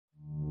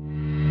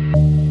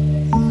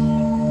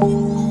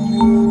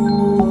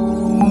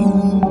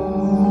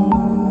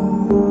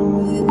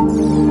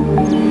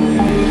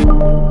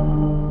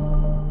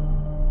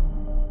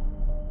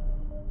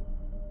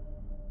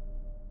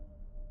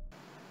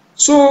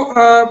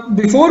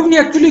Before we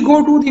actually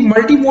go to the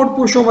multi-mode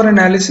pushover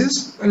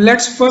analysis,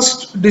 let's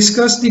first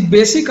discuss the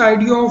basic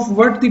idea of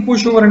what the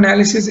pushover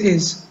analysis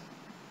is.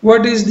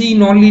 What is the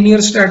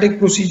nonlinear static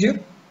procedure?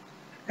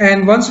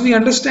 And once we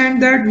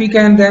understand that, we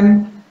can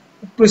then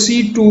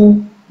proceed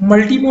to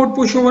multi-mode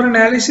pushover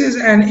analysis,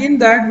 and in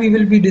that we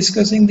will be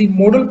discussing the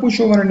modal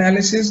pushover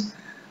analysis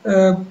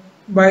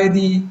by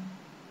the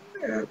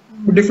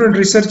different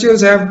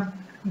researchers have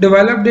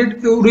developed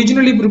it.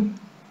 Originally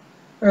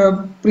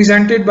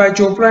presented by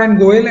Chopra and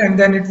Goel, and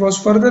then it was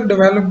further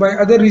developed by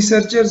other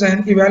researchers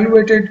and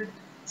evaluated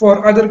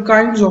for other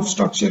kinds of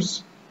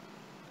structures.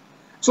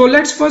 So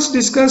let's first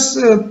discuss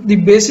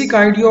the basic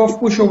idea of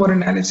pushover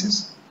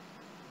analysis.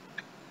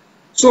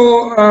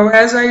 So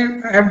as I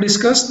have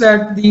discussed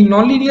that the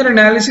nonlinear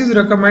analysis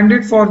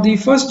recommended for the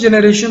first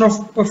generation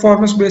of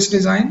performance-based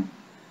design,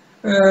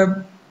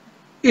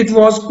 it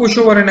was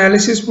pushover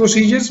analysis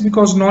procedures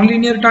because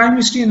nonlinear time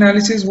history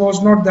analysis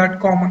was not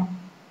that common.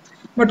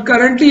 But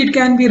currently it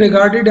can be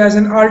regarded as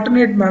an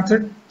alternate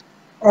method.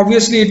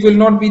 Obviously it will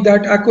not be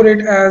that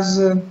accurate as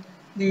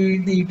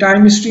the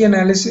time history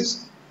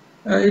analysis.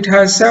 It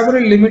has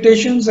several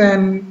limitations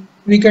and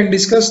we can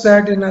discuss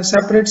that in a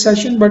separate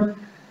session, but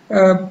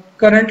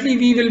currently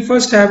we will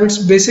first have its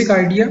basic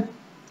idea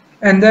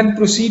and then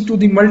proceed to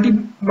the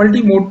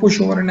multi-mode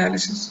pushover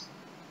analysis.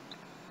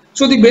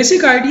 So the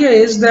basic idea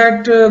is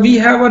that we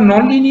have a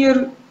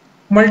nonlinear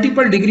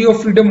multiple degree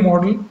of freedom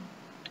model,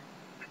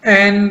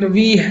 and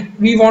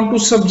we want to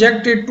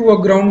subject it to a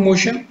ground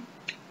motion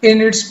in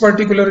its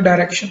particular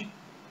direction.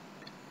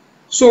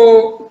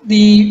 So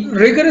the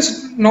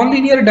rigorous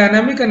nonlinear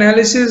dynamic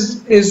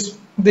analysis is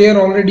there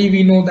already,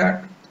 we know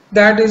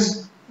that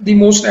is the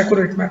most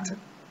accurate method.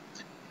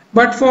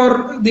 But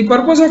for the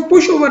purpose of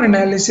pushover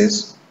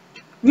analysis,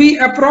 we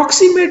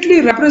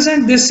approximately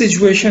represent this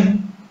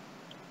situation.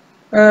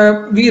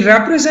 We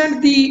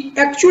represent the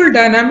actual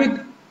dynamic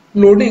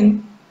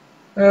loading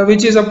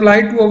which is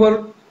applied to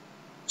our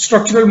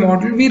structural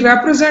model. We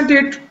represent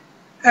it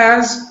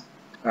as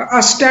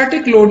a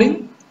static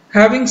loading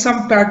having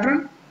some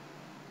pattern.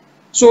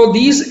 So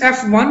these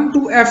F1 to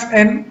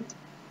Fn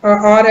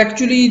are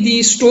actually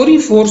the story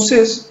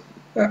forces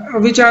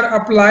which are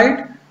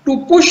applied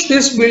to push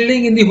this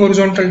building in the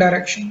horizontal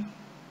direction.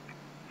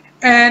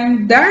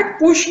 And that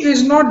push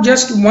is not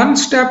just one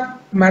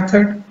step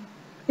method.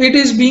 It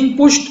is being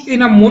pushed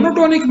in a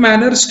monotonic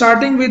manner,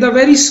 starting with a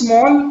very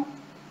small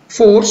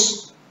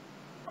force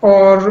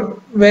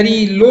or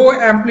very low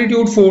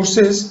amplitude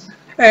forces,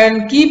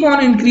 and keep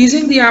on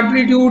increasing the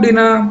amplitude in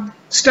a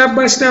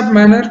step-by-step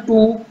manner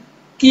to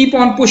keep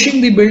on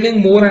pushing the building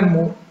more and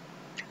more.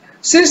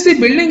 Since the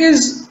building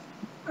is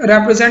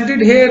represented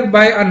here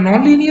by a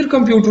nonlinear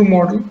computer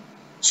model,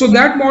 so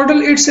that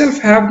model itself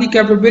have the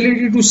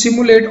capability to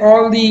simulate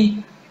all the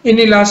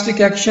inelastic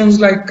actions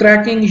like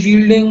cracking,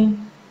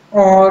 yielding,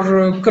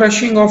 or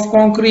crushing of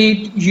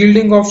concrete,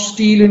 yielding of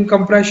steel in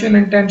compression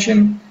and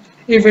tension.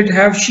 If it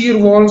have shear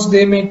walls,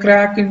 they may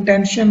crack in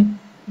tension.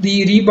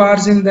 The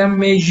rebars in them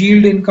may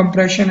yield in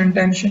compression and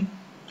tension.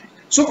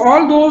 So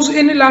all those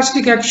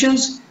inelastic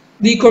actions,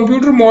 the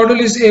computer model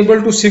is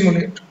able to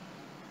simulate.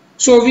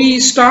 So we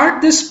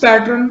start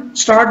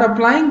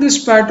applying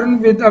this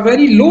pattern with a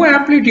very low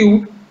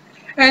amplitude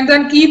and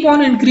then keep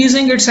on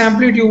increasing its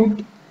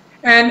amplitude.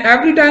 And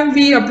every time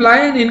we apply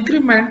an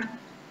increment,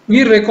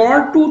 we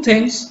record two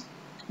things.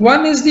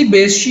 One is the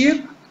base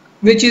shear,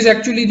 which is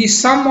actually the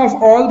sum of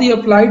all the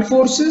applied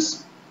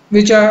forces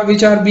which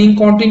are being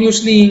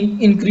continuously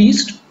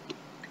increased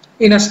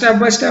in a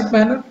step-by-step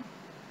manner.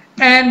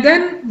 And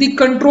then the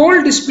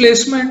control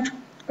displacement,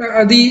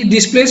 the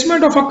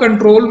displacement of a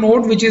control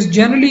node, which is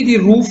generally the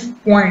roof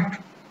point.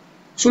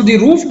 So the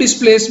roof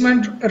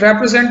displacement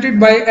represented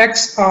by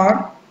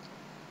XR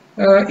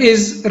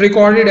is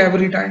recorded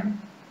every time.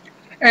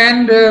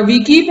 And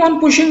we keep on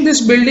pushing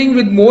this building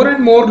with more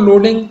and more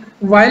loading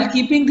while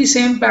keeping the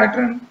same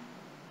pattern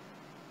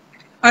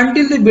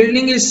until the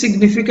building is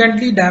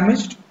significantly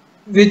damaged,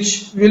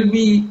 which will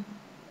be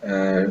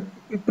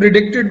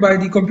predicted by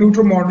the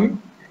computer model.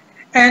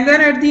 And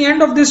then at the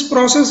end of this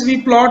process,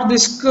 we plot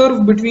this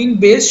curve between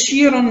base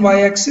shear on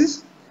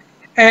y-axis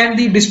and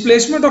the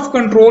displacement of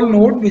control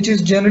node, which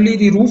is generally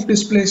the roof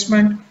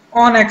displacement,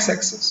 on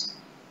x-axis.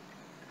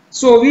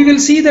 So we will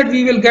see that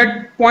we will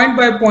get point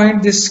by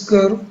point this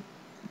curve,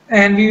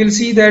 and we will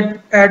see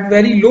that at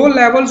very low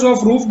levels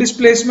of roof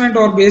displacement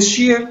or base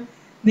shear,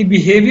 the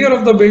behavior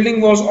of the building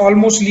was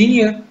almost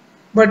linear.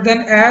 But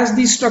then as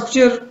the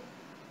structure,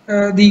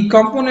 the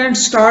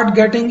components start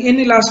getting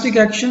inelastic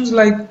actions,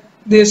 like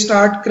they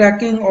start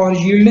cracking or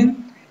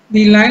yielding,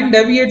 the line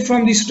deviates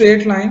from the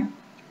straight line,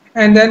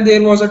 and then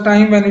there was a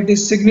time when it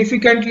is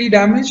significantly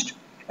damaged,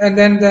 and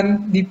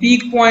then the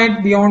peak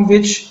point beyond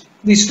which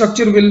the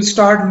structure will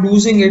start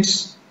losing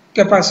its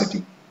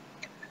capacity.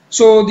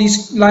 So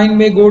this line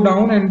may go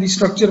down and the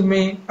structure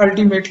may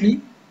ultimately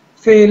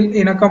fail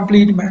in a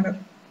complete manner.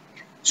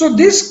 So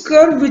this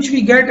curve which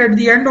we get at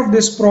the end of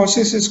this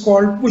process is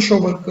called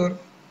pushover curve,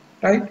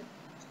 right?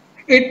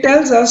 It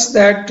tells us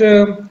that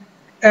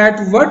at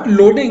what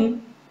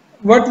loading,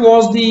 what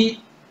was the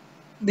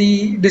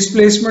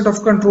displacement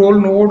of control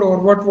node, or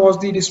what was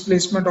the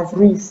displacement of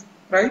roof,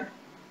 right?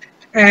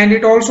 And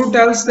it also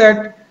tells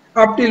that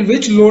up till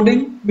which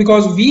loading,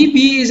 because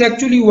VB is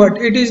actually what?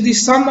 It is the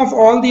sum of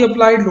all the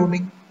applied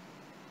loading.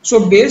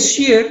 So base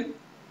shear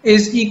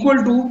is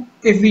equal to,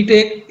 if we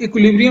take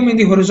equilibrium in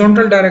the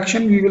horizontal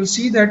direction, we will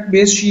see that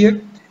base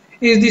shear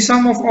is the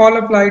sum of all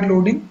applied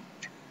loading.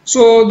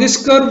 So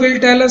this curve will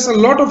tell us a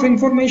lot of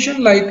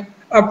information, like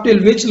up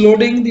till which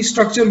loading the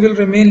structure will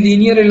remain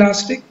linear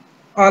elastic,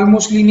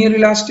 almost linear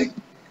elastic,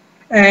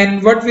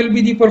 and what will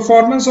be the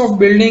performance of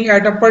building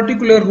at a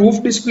particular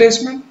roof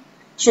displacement.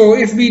 So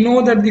if we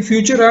know that the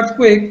future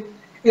earthquake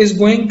is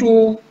going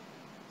to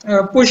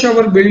push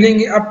our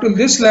building up to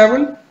this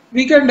level,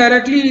 we can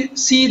directly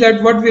see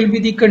that what will be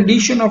the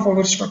condition of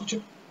our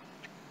structure.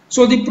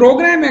 So the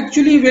program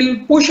actually will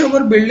push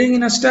our building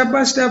in a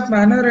step-by-step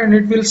manner, and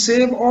it will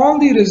save all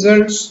the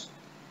results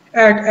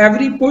at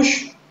every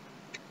push.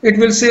 It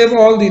will save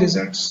all the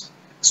results.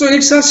 So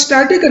it's a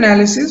static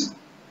analysis,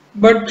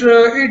 but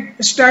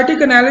static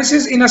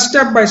analysis in a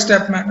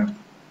step-by-step manner.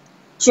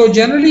 So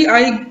generally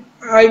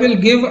I will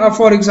give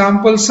for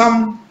example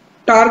some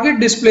target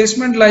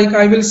displacement, like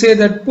I will say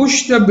that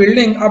push the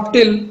building up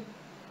till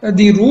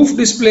the roof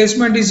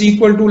displacement is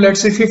equal to,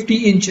 let's say, 50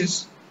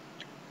 inches,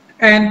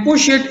 and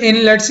push it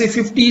in, let's say,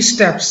 50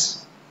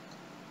 steps.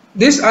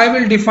 This I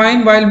will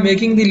define while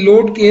making the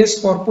load case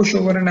for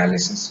pushover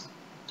analysis.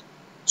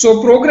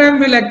 So program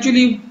will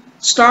actually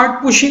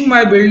start pushing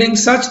my building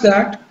such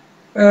that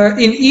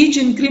in each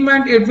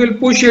increment it will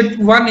push it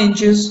 1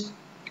 inches,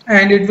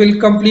 and it will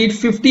complete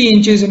 50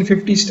 inches in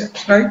 50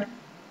 steps, right?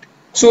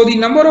 So the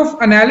number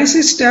of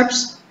analysis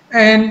steps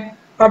and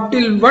up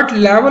till what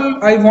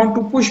level I want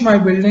to push my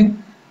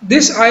building,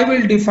 this I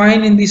will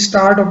define in the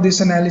start of this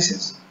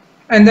analysis,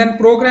 and then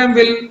program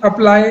will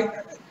apply.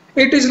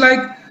 It is like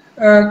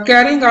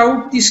carrying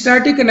out the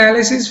static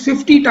analysis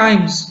 50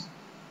 times.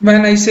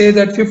 When I say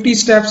that 50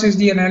 steps is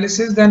the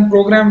analysis, then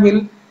program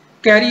will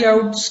carry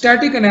out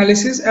static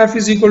analysis, F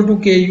is equal to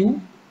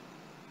KU.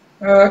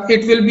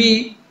 It will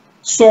be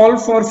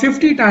solved for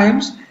 50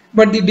 times,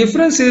 but the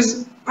difference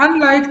is,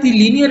 unlike the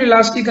linear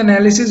elastic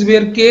analysis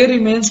where K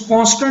remains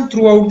constant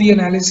throughout the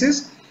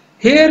analysis,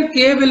 here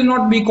K will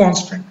not be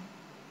constant.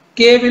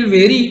 K will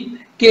vary,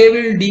 K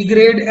will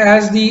degrade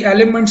as the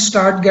elements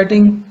start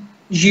getting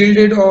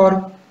yielded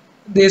or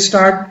they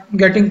start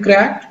getting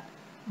cracked.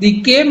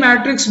 The K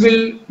matrix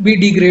will be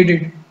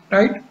degraded,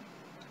 right?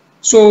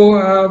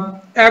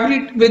 So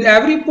with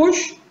every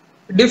push,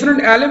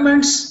 different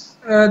elements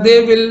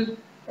they will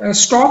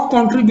stop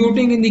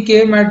contributing in the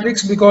K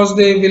matrix, because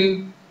they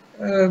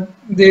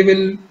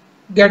will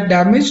get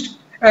damaged,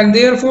 and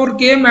therefore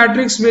K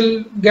matrix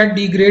will get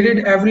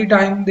degraded every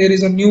time there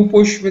is a new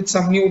push with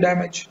some new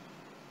damage.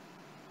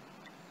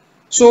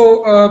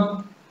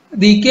 So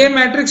the K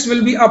matrix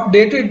will be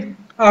updated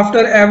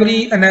after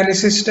every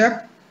analysis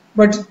step,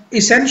 but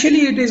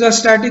essentially it is a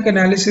static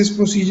analysis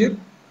procedure,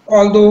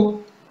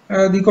 although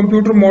the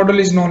computer model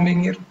is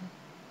nonlinear.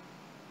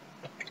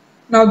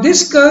 Now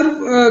this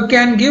curve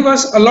can give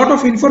us a lot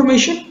of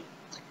information,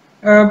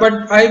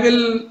 but I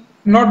will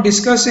not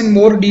discuss in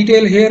more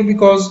detail here,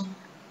 because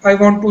I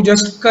want to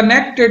just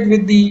connect it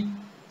with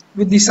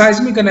the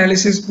seismic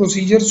analysis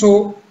procedure.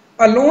 So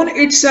alone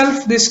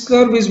itself this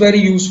curve is very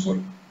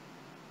useful.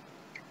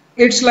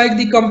 It's like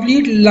the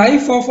complete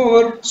life of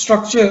our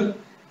structure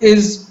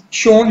is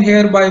shown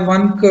here by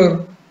one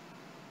curve.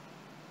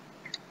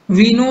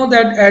 We know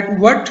that at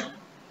what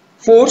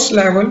force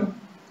level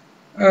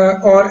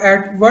or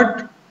at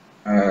what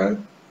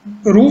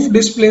roof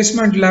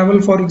displacement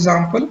level, for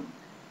example,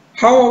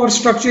 how our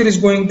structure is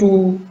going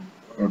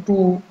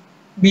to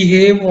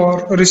behave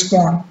or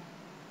respond.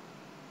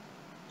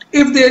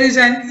 If there is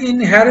an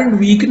inherent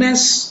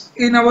weakness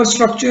in our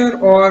structure,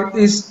 or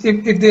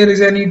if there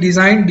is any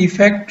design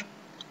defect,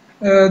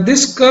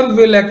 this curve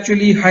will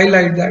actually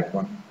highlight that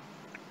one.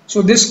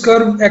 So this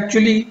curve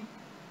actually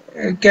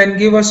can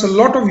give us a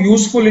lot of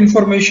useful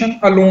information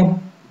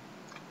alone.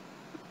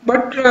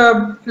 But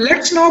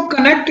let's now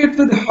connect it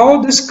with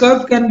how this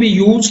curve can be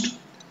used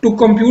to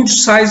compute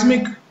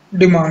seismic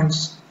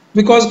demands,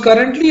 because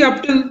currently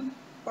up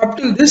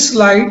till this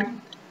slide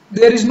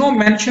there is no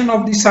mention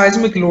of the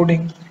seismic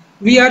loading.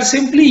 We are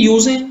simply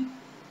using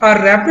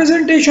a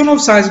representation of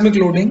seismic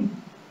loading,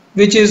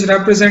 which is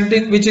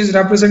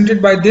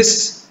represented by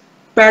this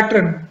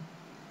pattern,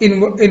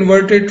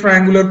 inverted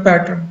triangular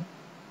pattern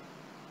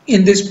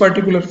in this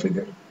particular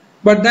figure.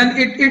 But then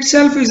it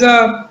itself is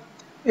a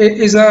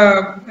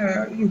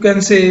you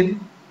can say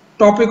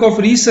topic of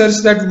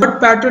research, that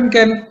what pattern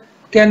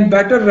can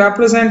better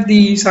represent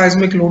the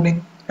seismic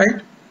loading,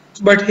 right?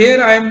 But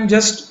here I am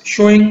just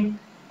showing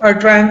a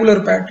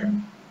triangular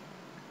pattern.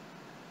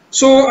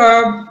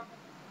 So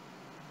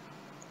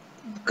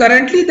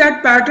currently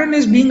that pattern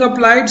is being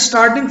applied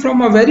starting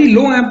from a very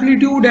low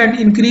amplitude and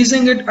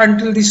increasing it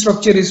until the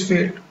structure is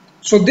failed.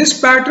 So this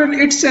pattern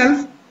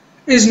itself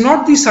is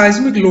not the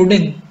seismic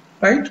loading,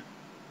 right?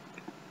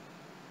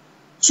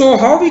 So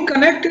how we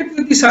connect it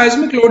with the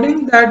seismic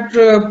loading,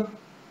 that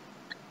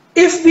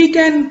if we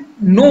can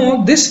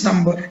know this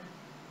number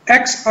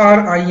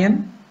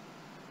XRIN,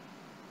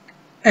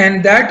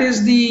 and that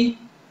is the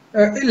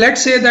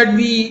let's say that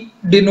we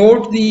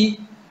denote the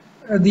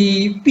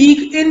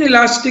peak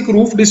inelastic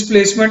roof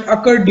displacement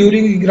occurred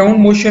during the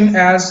ground motion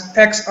as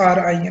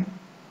XRIN.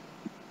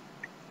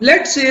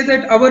 Let's say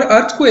that our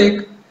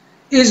earthquake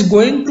is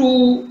going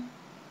to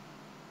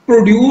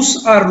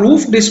produce a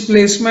roof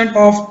displacement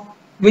of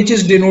which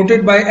is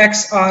denoted by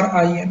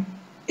XRIN,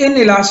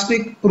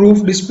 inelastic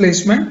roof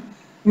displacement,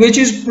 which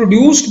is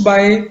produced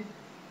by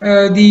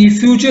the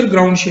future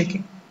ground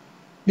shaking,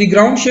 the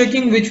ground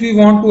shaking which we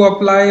want to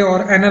apply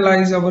or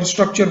analyze our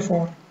structure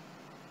for.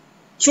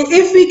 So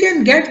if we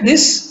can get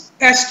this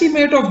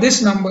estimate of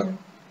this number,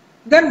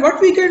 then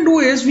what we can do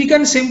is we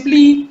can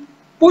simply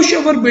push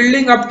our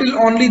building up till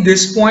only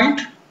this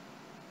point,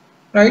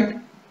 right,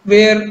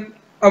 where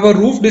our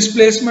roof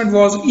displacement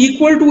was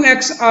equal to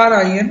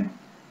XRIN,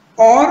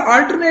 or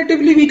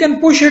alternatively we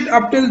can push it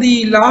up till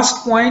the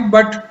last point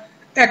but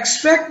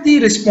extract the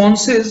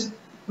responses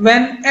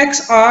when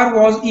XR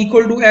was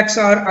equal to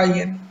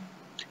XRIN.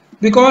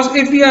 Because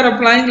if we are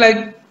applying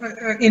like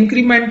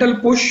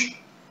incremental push,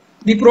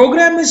 the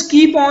program is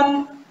keep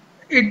on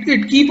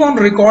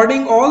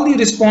recording all the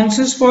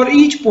responses for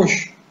each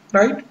push,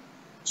 right?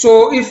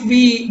 So if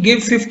we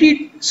give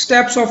 50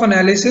 steps of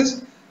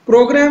analysis,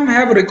 program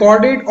have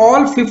recorded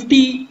all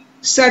 50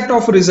 set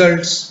of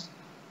results.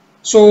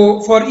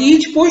 So for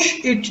each push,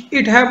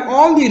 it have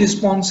all the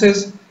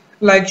responses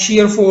like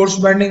shear force,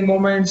 bending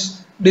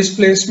moments,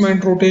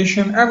 displacement,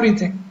 rotation,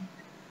 everything.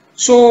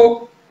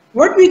 So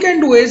what we can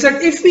do is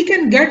that if we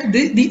can get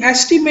the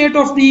estimate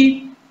of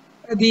the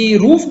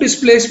roof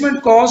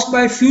displacement caused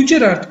by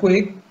future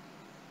earthquake,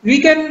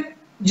 we can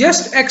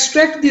just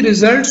extract the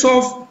results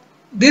of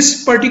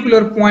this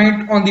particular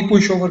point on the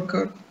pushover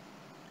curve.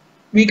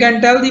 We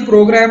can tell the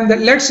program that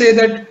let's say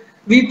that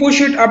we push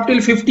it up till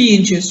 50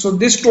 inches. So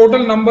this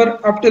total number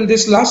up till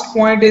this last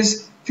point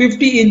is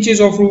 50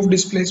 inches of roof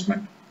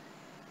displacement.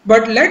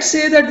 But let's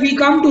say that we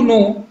come to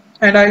know,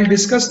 and I'll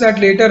discuss that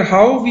later,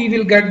 how we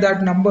will get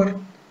that number.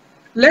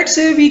 Let's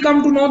say we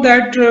come to know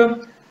that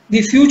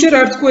the future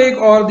earthquake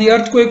or the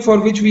earthquake for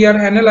which we are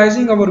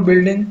analyzing our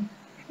building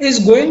is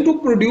going to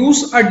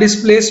produce a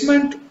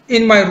displacement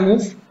in my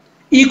roof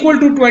equal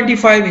to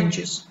 25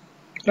 inches,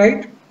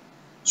 right?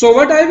 So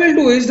what I will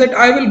do is that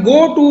I will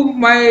go to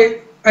my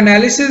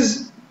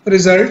analysis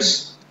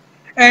results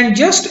and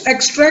just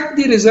extract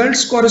the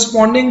results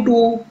corresponding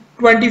to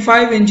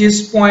 25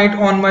 inches point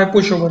on my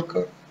pushover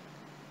curve,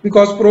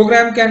 because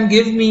program can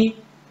give me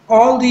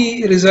all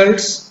the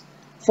results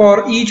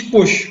for each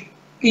push,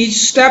 each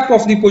step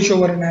of the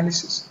pushover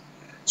analysis.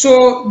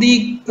 So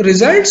the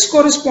results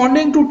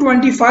corresponding to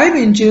 25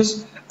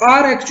 inches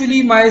are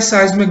actually my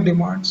seismic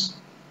demands,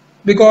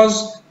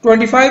 because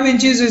 25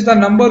 inches is the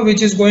number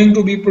which is going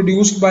to be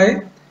produced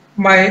by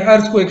my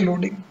earthquake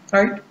loading,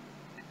 right?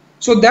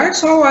 So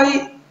that's how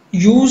I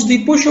use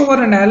the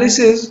pushover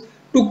analysis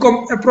to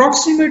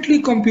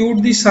approximately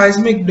compute the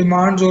seismic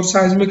demands or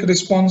seismic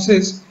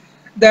responses,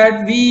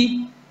 that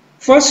we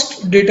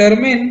first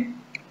determine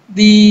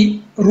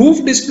the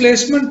roof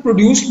displacement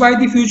produced by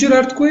the future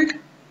earthquake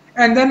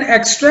and then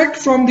extract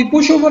from the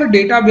pushover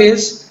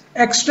database,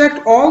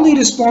 extract all the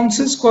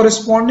responses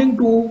corresponding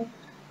to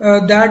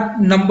that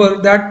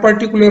number, that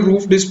particular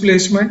roof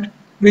displacement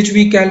which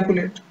we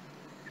calculate.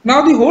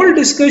 Now the whole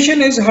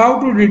discussion is how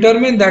to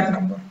determine that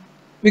number,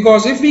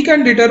 because if we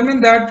can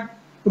determine that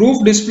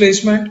roof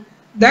displacement,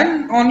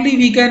 then only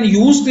we can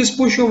use this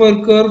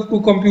pushover curve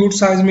to compute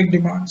seismic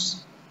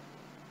demands.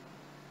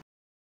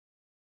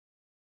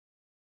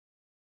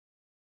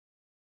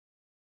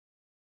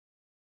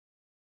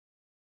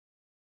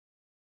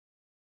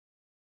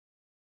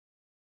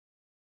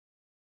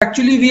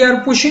 Actually, we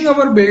are pushing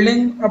our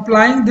building,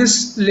 applying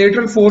this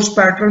lateral force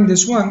pattern,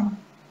 this one,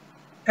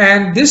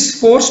 and this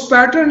force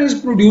pattern is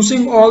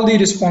producing all the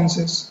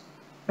responses,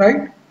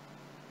 right?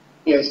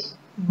 Yes.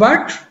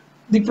 But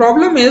the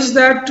problem is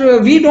that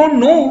we don't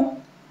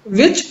know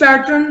which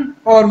pattern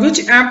or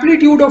which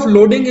amplitude of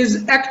loading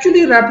is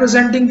actually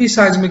representing the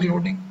seismic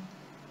loading,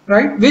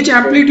 right? Which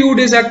amplitude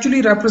is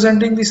actually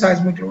representing the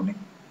seismic loading.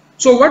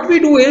 So what we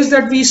do is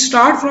that we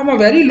start from a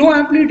very low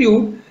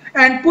amplitude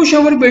and push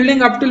our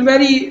building up till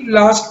very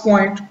last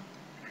point,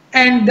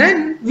 and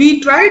then we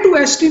try to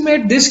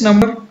estimate this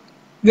number,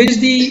 which is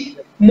the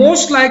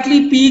most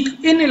likely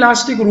peak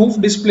inelastic roof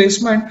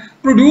displacement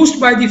produced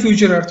by the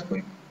future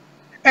earthquake,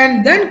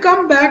 and then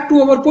come back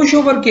to our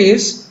pushover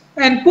case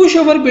and push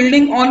our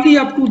building only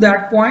up to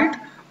that point,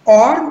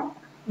 or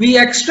we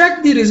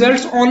extract the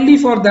results only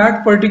for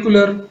that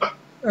particular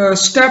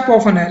step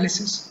of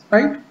analysis,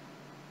 right?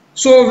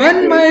 So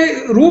when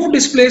my roof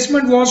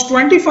displacement was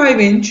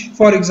 25 inch,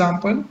 for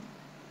example,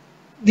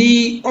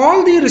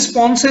 all the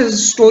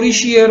responses, story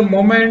shear,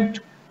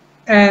 moment,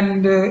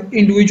 and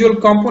individual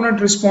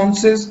component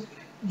responses,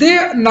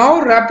 they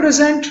now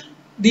represent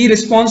the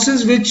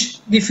responses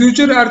which the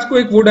future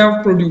earthquake would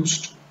have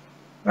produced,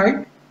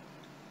 right?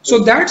 So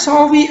that's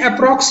how we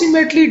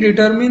approximately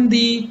determine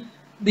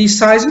the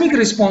seismic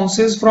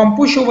responses from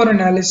pushover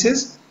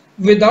analysis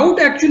without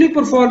actually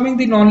performing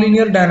the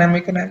nonlinear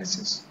dynamic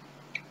analysis.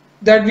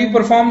 That we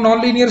perform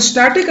nonlinear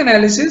static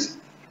analysis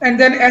and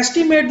then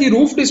estimate the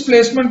roof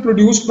displacement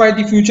produced by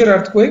the future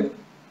earthquake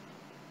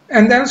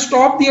and then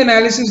stop the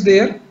analysis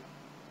there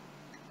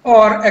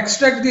or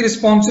extract the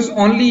responses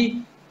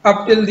only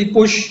up till the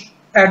push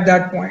at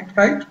that point,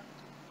 right?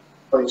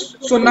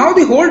 So now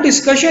the whole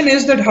discussion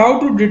is that how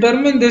to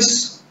determine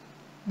this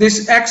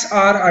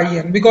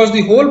XRIN, because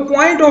the whole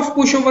point of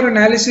pushover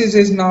analysis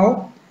is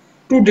now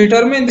to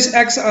determine this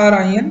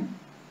XRIN,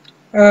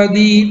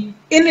 the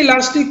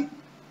inelastic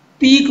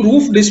peak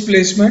roof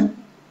displacement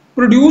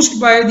produced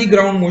by the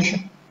ground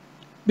motion.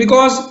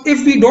 Because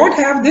if we don't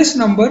have this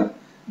number,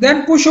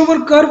 then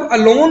pushover curve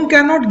alone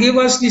cannot give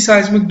us the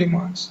seismic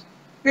demands.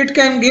 It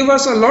can give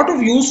us a lot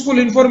of useful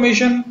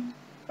information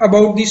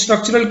about the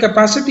structural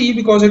capacity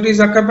because it is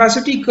a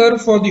capacity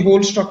curve for the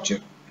whole structure.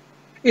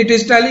 It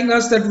is telling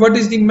us that what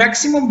is the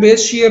maximum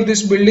base shear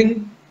this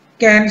building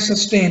can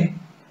sustain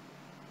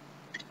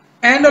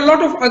and a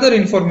lot of other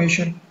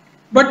information.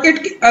 But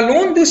it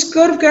alone, this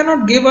curve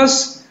cannot give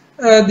us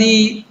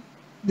the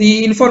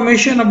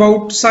information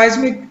about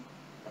seismic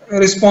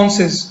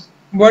responses,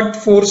 what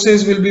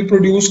forces will be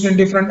produced in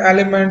different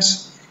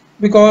elements,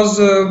 because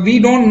we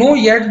don't know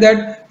yet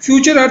that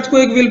future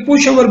earthquake will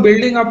push our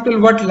building up till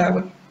what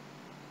level.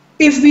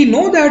 If we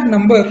know that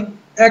number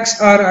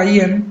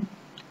XRIN,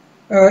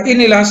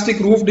 inelastic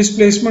roof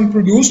displacement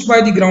produced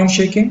by the ground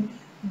shaking,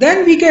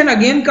 then we can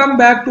again come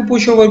back to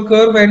pushover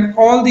curve and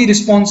all the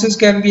responses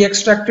can be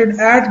extracted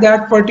at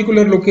that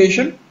particular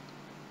location.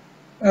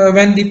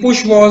 When the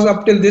push was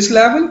up till this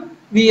level,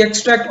 we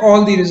extract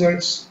all the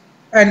results,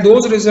 and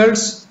those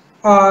results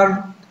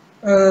are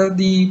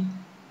the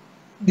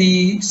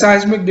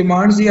seismic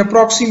demands, the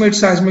approximate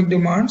seismic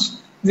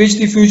demands which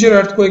the future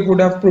earthquake would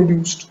have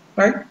produced,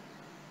 right?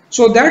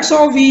 So that's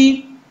how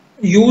we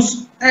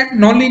use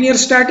nonlinear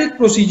static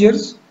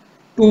procedures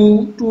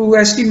to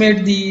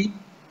estimate the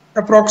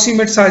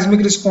approximate seismic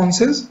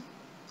responses.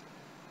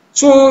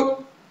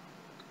 So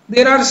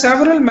there are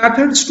several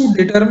methods to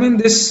determine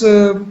this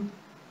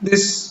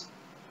this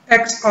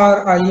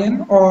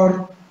XRIN,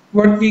 or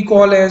what we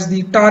call as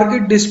the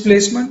target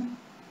displacement.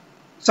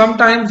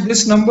 Sometimes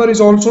this number is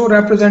also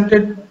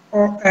represented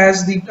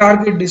as the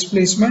target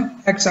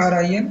displacement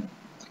XRIN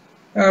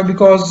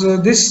because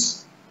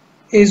this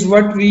is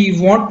what we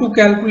want to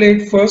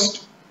calculate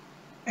first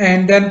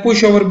and then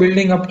push our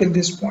building up till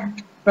this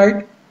point,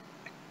 right?